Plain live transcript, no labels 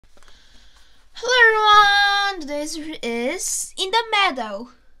Hello everyone, this is In the Meadow.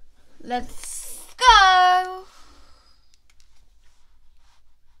 Let's go!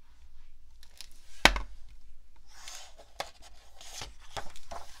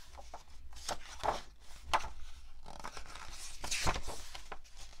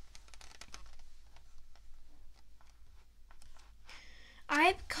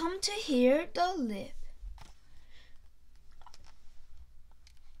 I've come to hear the lip.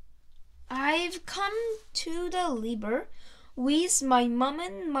 I've come to the liber with my mom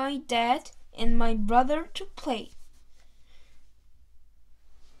and my dad and my brother to play.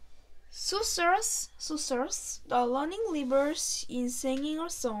 Susurrus, the learning libers in singing a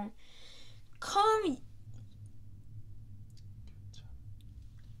song. Come,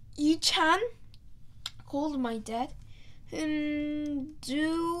 Yu-chan, called my dad.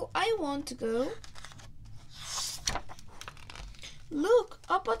 Do I want to go? Look,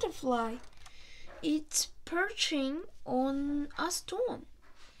 a butterfly. It's perching on a stone.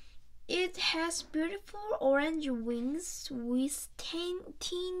 It has beautiful orange wings with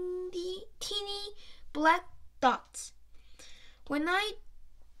teeny black dots. When I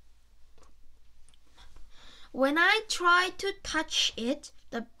tried to touch it,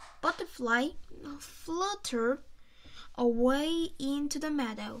 the butterfly fluttered away into the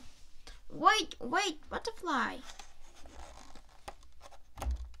meadow. Wait, butterfly!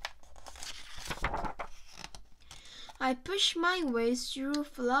 I pushed my way through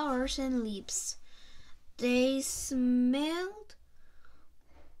flowers and leaves. They smelled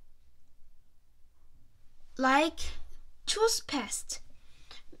like toothpaste,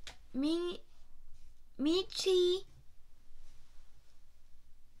 meaty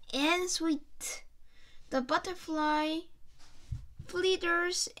and sweet. The butterfly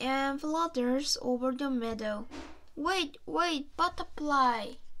flitters and flutters over the meadow. Wait,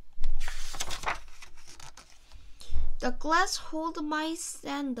 butterfly! The glass hold my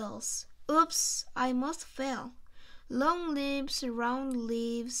sandals. Oops, I must fail. Long leaves, round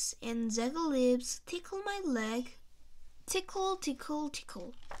leaves, and jagged leaves tickle my leg. Tickle.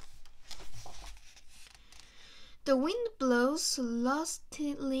 The wind blows,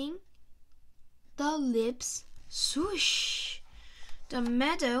 lustling the leaves. Swoosh! The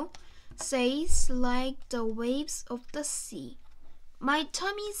meadow says like the waves of the sea. My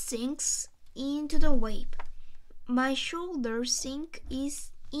tummy sinks into the wave. My shoulders sink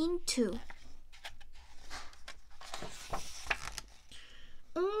into.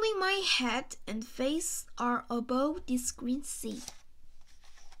 Only my head and face are above this green sea.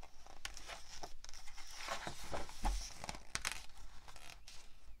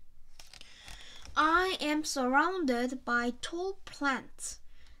 I am surrounded by tall plants.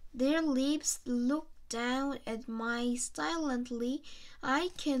 Their leaves look down at me silently.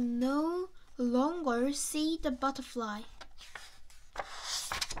 I can no longer see the butterfly.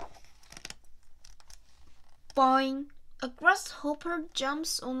 Boing! A grasshopper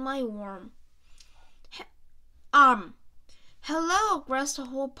jumps on my arm. Hello,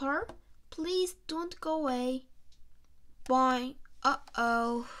 grasshopper. Please don't go away. Boing!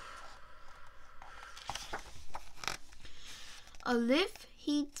 Uh-oh. A leaf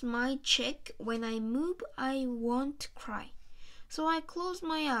hits my cheek. When I move, I won't cry. So I close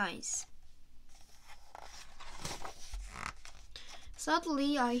my eyes.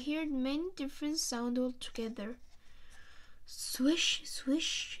 Suddenly, I heard many different sounds all together. Swish,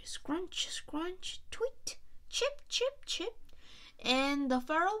 scrunch, tweet, chip. And the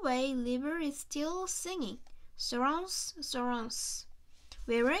faraway liver is still singing. Surrounds.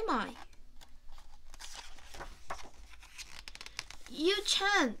 Where am I?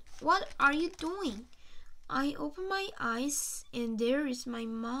 Yu-chan, what are you doing? I open my eyes and there is my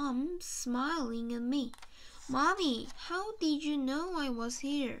mom smiling at me. Mommy, how did you know I was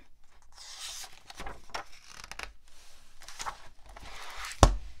here?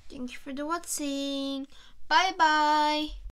 Thank you for the watching. Bye bye.